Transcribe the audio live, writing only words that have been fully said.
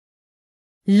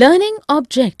Learning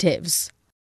objectives.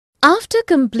 After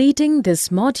completing this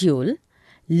module,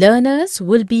 learners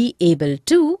will be able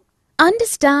to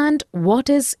understand what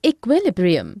is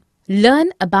equilibrium, learn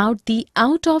about the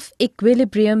out of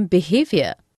equilibrium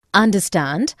behavior,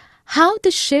 understand how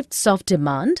the shifts of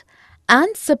demand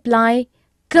and supply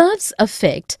curves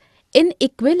affect in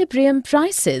equilibrium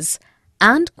prices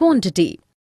and quantity,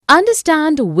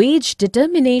 understand wage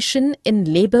determination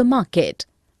in labor market,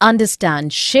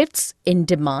 understand shifts in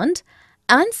demand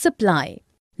and supply,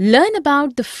 learn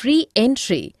about the free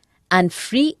entry and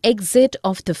free exit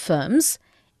of the firms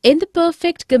in the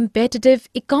perfect competitive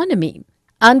economy,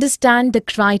 understand the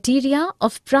criteria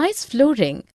of price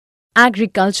flooring,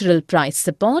 agricultural price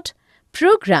support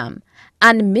program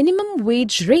and minimum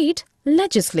wage rate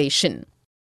legislation.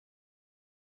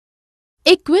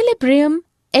 Equilibrium,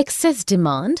 excess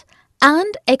demand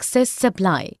and excess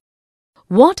supply.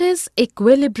 What is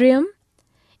equilibrium?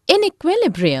 In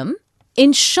equilibrium,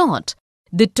 in short,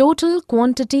 the total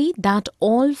quantity that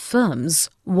all firms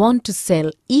want to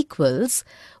sell equals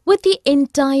with the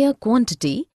entire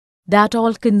quantity that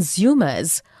all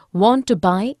consumers want to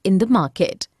buy in the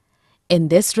market. In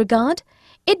this regard,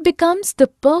 it becomes the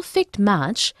perfect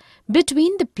match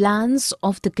between the plans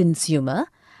of the consumer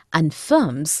and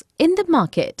firms in the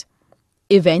market.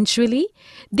 Eventually,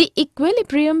 the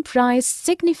equilibrium price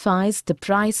signifies the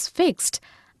price fixed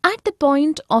at the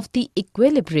point of the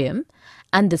equilibrium,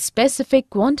 and the specific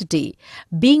quantity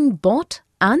being bought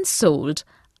and sold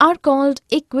are called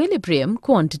equilibrium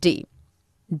quantity.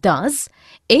 Thus,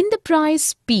 in the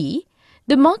price P,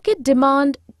 the market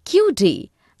demand QD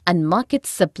and market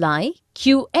supply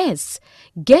QS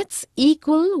gets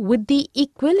equal with the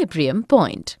equilibrium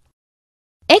point.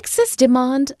 Excess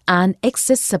demand and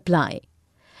excess supply.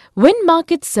 When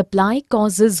market supply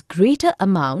causes greater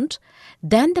amount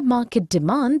than the market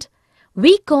demand,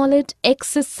 we call it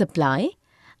excess supply,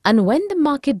 and when the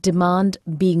market demand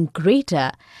being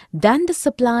greater than the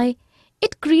supply,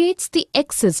 it creates the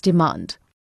excess demand.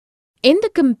 In the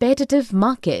competitive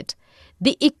market,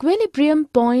 the equilibrium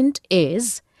point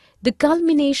is the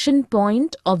culmination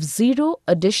point of zero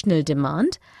additional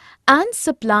demand and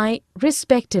supply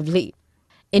respectively.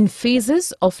 In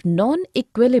phases of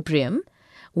non-equilibrium,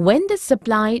 when the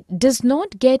supply does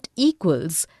not get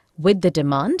equals with the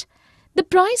demand, the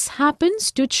price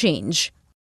happens to change.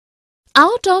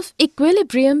 Out of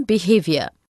equilibrium behavior.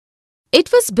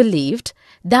 It was believed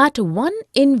that one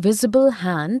invisible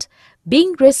hand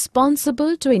being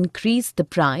responsible to increase the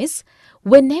price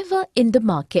whenever in the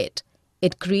market,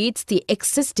 it creates the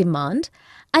excess demand,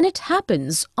 and it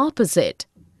happens opposite.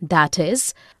 That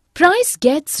is, price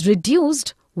gets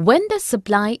reduced when the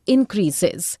supply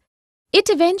increases. It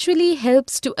eventually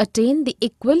helps to attain the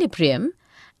equilibrium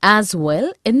as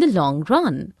well in the long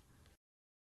run.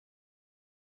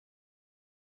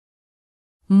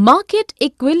 Market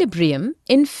equilibrium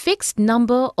in fixed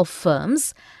number of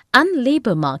firms and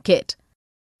labor market.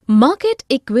 Market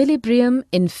equilibrium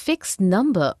in fixed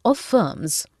number of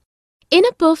firms. In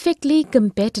a perfectly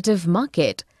competitive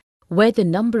market where the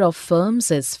number of firms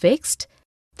is fixed,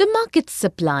 the market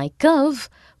supply curve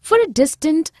for a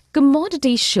distant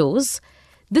commodity shows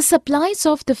the supplies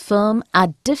of the firm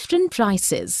at different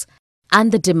prices,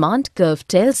 and the demand curve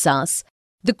tells us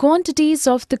the quantities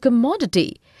of the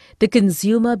commodity the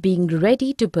consumer being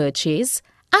ready to purchase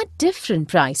at different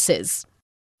prices.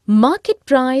 Market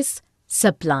price,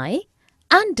 supply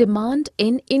and demand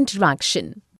in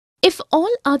interaction. If all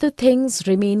other things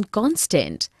remain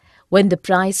constant, when the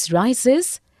price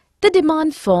rises, the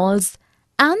demand falls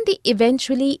and the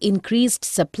eventually increased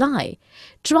supply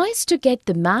tries to get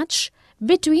the match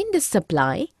between the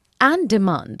supply and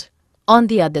demand. On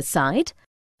the other side,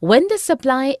 when the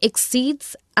supply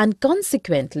exceeds and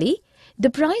consequently the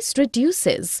price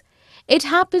reduces, it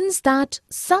happens that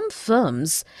some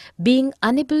firms being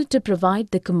unable to provide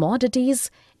the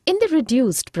commodities in the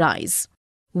reduced price.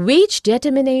 Wage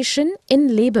determination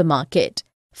in labor market.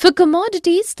 For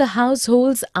commodities, the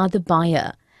households are the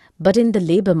buyer, but in the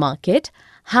labor market,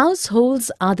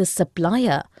 households are the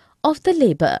supplier of the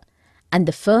labor and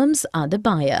the firms are the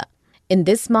buyer. In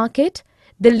this market,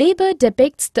 the labor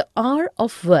depicts the hour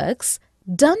of works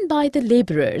done by the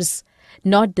laborers,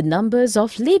 not the numbers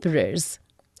of laborers.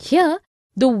 Here,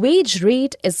 the wage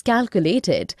rate is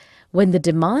calculated when the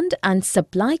demand and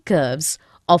supply curves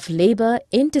of labor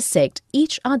intersect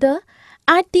each other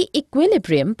at the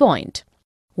equilibrium point.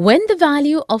 When the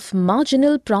value of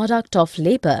marginal product of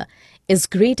labor is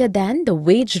greater than the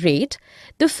wage rate,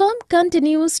 the firm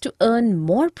continues to earn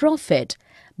more profit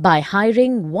by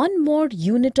hiring one more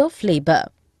unit of labor.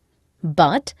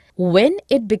 But When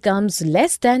it becomes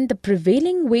less than the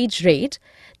prevailing wage rate,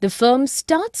 the firm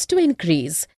starts to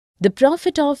increase the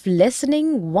profit of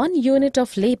lessening 1 unit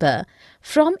of labor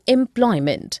from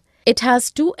employment. It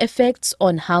has two effects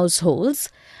on households.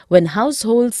 When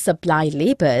households supply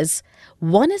labors,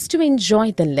 one is to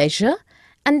enjoy the leisure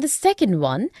and the second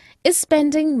one is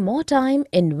spending more time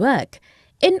in work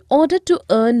in order to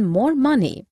earn more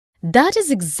money. That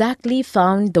is exactly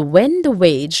found when the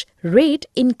wage rate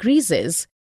increases,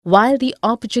 while the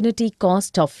opportunity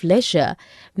cost of leisure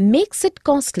makes it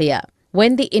costlier.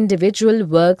 When the individual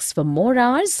works for more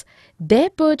hours, their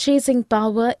purchasing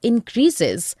power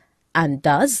increases, and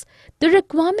thus the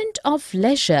requirement of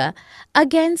leisure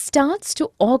again starts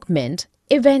to augment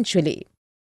eventually.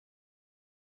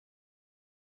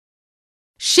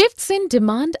 Shifts in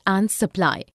demand and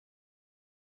supply.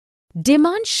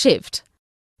 Demand shift.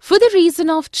 For the reason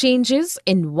of changes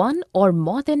in one or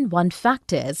more than one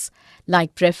factors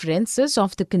like preferences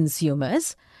of the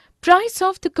consumers, price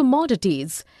of the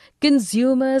commodities,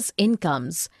 consumers'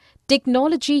 incomes,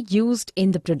 technology used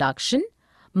in the production,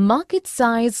 market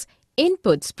size,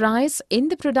 inputs price in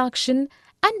the production,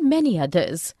 and many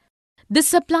others. The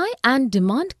supply and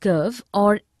demand curve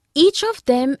or each of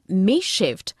them may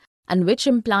shift, and which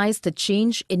implies the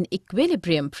change in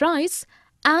equilibrium price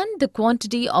and the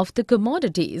quantity of the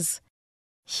commodities.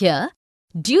 Here,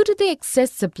 due to the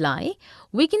excess supply,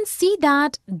 we can see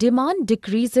that demand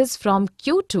decreases from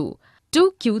Q2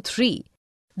 to Q3.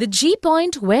 The G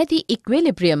point where the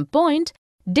equilibrium point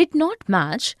did not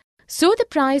match, so the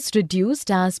price reduced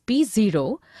as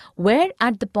P0, where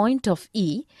at the point of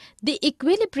E, the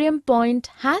equilibrium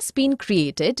point has been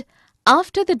created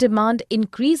after the demand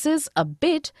increases a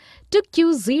bit to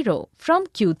Q0 from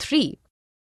Q3.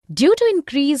 Due to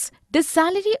increase the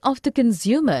salary of the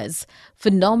consumers for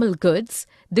normal goods,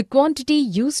 the quantity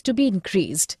used to be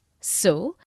increased.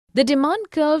 So, the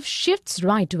demand curve shifts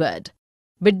rightward,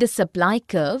 but the supply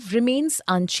curve remains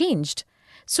unchanged.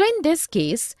 So, in this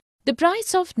case, the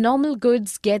price of normal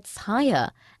goods gets higher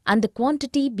and the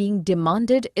quantity being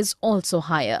demanded is also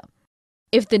higher.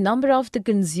 If the number of the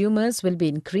consumers will be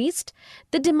increased,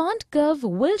 the demand curve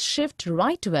will shift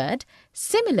rightward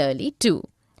similarly too.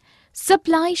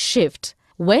 Supply shift.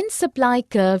 When supply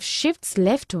curve shifts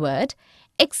leftward,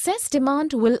 excess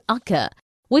demand will occur,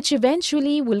 which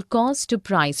eventually will cause to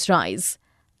price rise.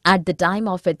 At the time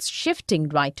of its shifting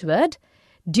rightward,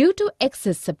 due to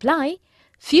excess supply,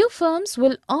 few firms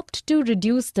will opt to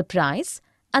reduce the price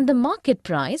and the market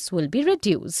price will be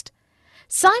reduced.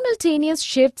 Simultaneous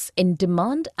shifts in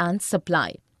demand and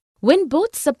supply. When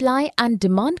both supply and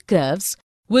demand curves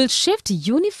will shift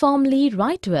uniformly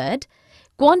rightward,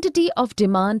 quantity of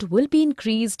demand will be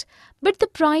increased, but the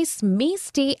price may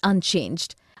stay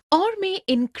unchanged or may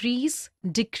increase,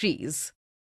 decrease.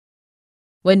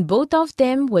 When both of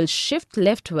them will shift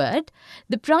leftward,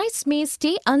 the price may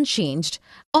stay unchanged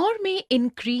or may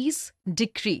increase,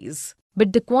 decrease,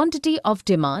 but the quantity of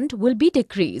demand will be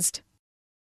decreased.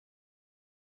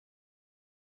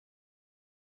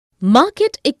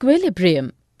 Market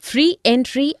equilibrium, free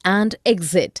entry and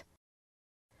exit.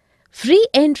 Free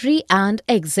entry and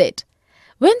exit.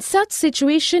 When such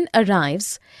situation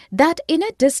arrives that in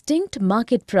a distinct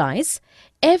market price,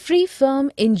 every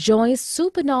firm enjoys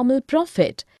supernormal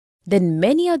profit, then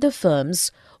many other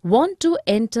firms want to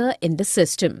enter in the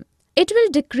system. It will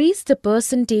decrease the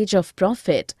percentage of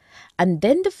profit and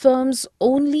then the firms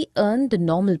only earn the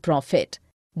normal profit.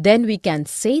 Then we can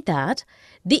say that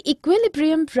the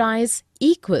equilibrium price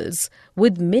equals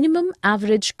with minimum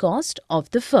average cost of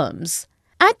the firms.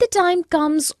 At the time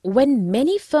comes when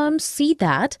many firms see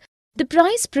that the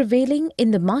price prevailing in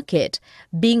the market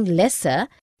being lesser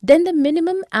than the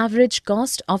minimum average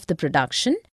cost of the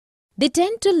production, they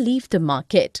tend to leave the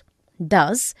market.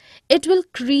 Thus, it will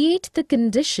create the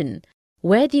condition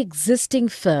where the existing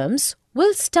firms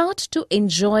will start to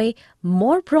enjoy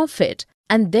more profit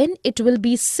and then it will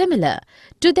be similar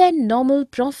to their normal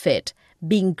profit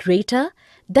being greater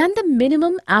than the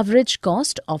minimum average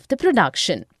cost of the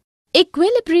production.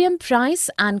 Equilibrium price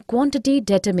and quantity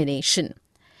determination.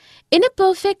 In a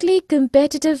perfectly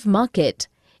competitive market,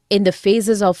 in the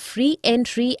phases of free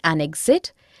entry and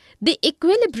exit, the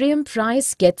equilibrium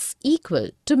price gets equal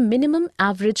to minimum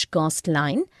average cost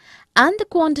line and the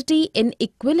quantity in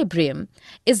equilibrium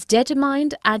is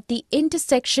determined at the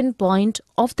intersection point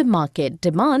of the market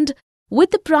demand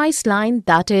with the price line,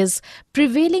 that is,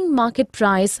 prevailing market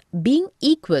price being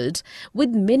equaled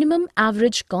with minimum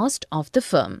average cost of the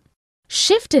firm.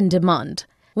 Shift in demand.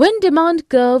 When demand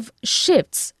curve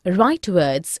shifts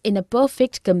rightwards in a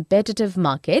perfect competitive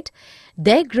market,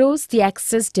 there grows the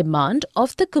excess demand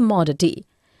of the commodity.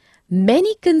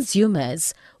 Many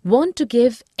consumers want to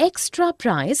give extra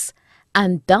price,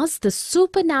 and thus the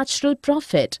supernatural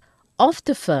profit of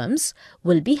the firms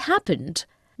will be happened.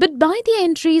 But by the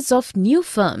entries of new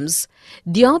firms,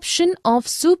 the option of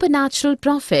supernatural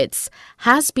profits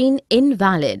has been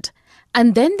invalid,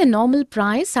 and then the normal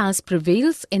price as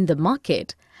prevails in the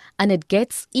market, and it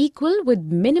gets equal with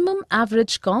minimum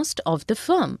average cost of the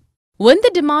firm. When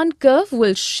the demand curve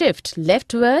will shift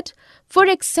leftward for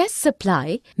excess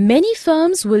supply, many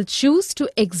firms will choose to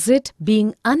exit,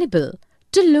 being unable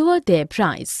to lower their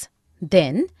price.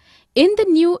 Then, in the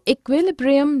new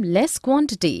equilibrium, less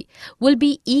quantity will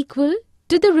be equal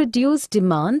to the reduced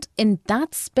demand in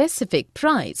that specific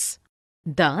price.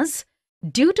 Thus,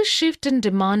 due to shift in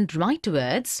demand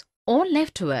rightwards or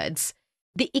leftwards,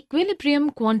 the equilibrium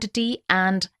quantity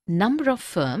and number of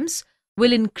firms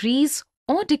will increase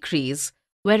or decrease,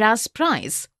 whereas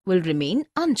price will remain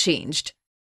unchanged.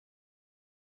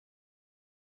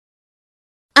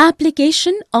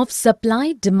 Application of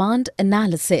supply-demand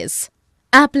analysis.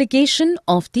 Application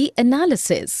of the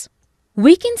analysis.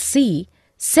 We can see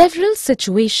several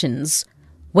situations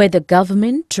where the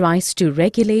government tries to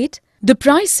regulate the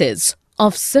prices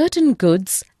of certain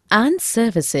goods and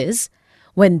services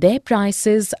when their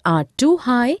prices are too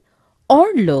high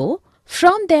or low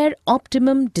from their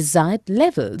optimum desired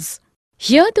levels.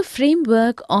 Here the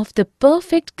framework of the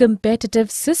perfect competitive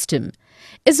system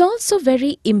is also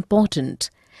very important,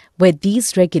 where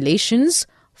these regulations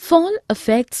fall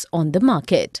effects on the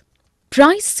market.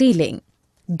 Price ceiling.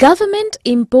 Government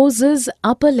imposes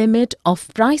upper limit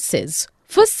of prices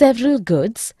for several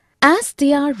goods as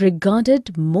they are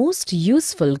regarded most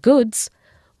useful goods,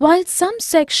 while some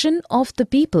section of the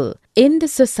people in the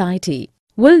society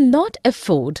will not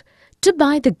afford to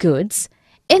buy the goods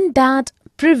in that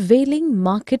prevailing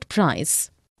market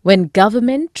price. When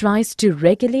government tries to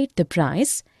regulate the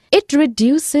price, it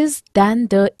reduces than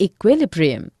the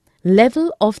equilibrium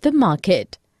level of the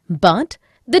market, but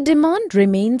the demand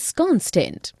remains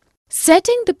constant.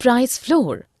 Setting the price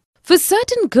floor. For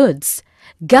certain goods,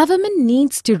 government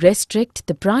needs to restrict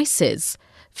the prices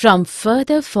from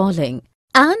further falling,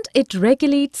 and it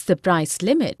regulates the price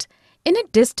limit in a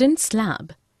distant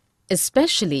slab,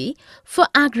 especially for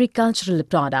agricultural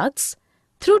products.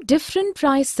 Through different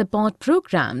price support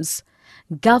programs,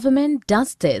 government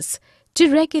does this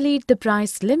to regulate the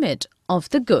price limit of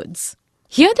the goods.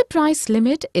 Here the price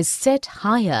limit is set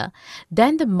higher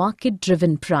than the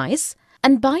market-driven price,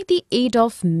 and by the aid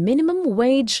of minimum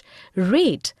wage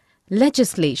rate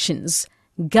legislations,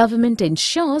 government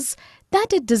ensures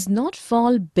that it does not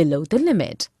fall below the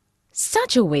limit.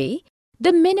 Such a way,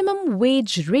 the minimum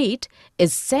wage rate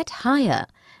is set higher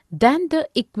than the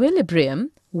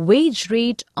equilibrium wage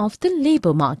rate of the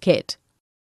labor market.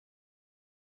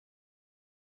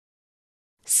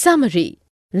 Summary.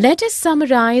 Let us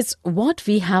summarize what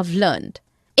we have learned.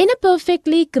 In a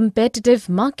perfectly competitive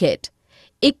market,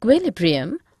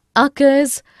 equilibrium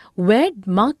occurs where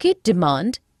market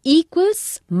demand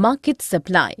equals market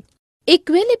supply.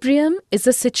 Equilibrium is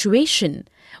a situation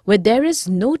where there is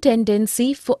no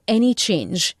tendency for any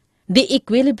change. The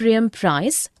equilibrium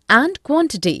price and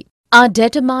quantity are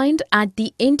determined at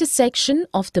the intersection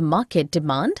of the market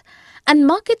demand and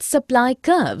market supply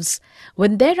curves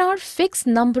when there are fixed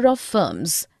number of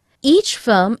firms. Each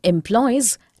firm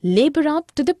employs labor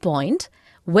up to the point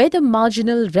where the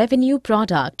marginal revenue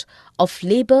product of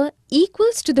labor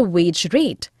equals to the wage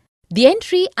rate. The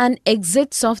entry and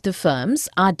exits of the firms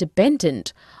are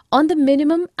dependent on the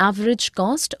minimum average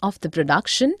cost of the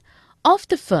production of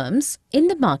the firms in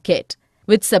the market,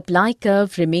 with supply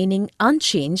curve remaining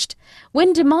unchanged.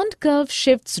 When demand curve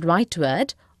shifts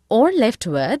rightward or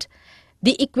leftward,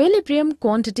 the equilibrium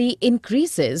quantity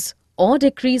increases or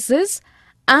decreases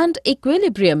and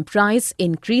equilibrium price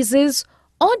increases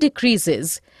or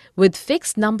decreases with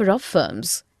fixed number of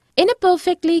firms. In a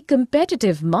perfectly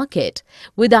competitive market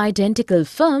with identical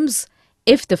firms,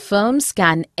 if the firms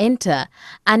can enter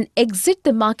and exit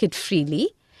the market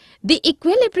freely, the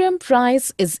equilibrium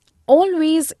price is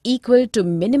always equal to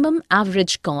minimum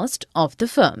average cost of the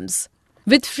firms.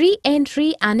 With free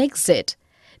entry and exit,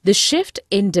 the shift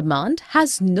in demand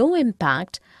has no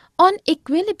impact on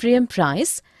equilibrium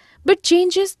price but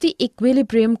changes the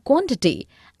equilibrium quantity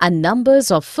and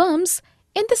numbers of firms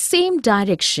in the same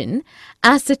direction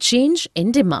as the change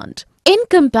in demand. In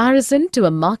comparison to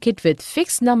a market with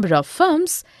fixed number of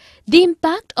firms, the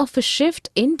impact of a shift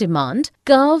in demand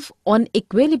curve on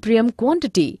equilibrium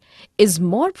quantity is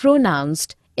more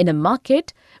pronounced in a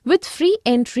market with free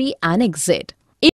entry and exit.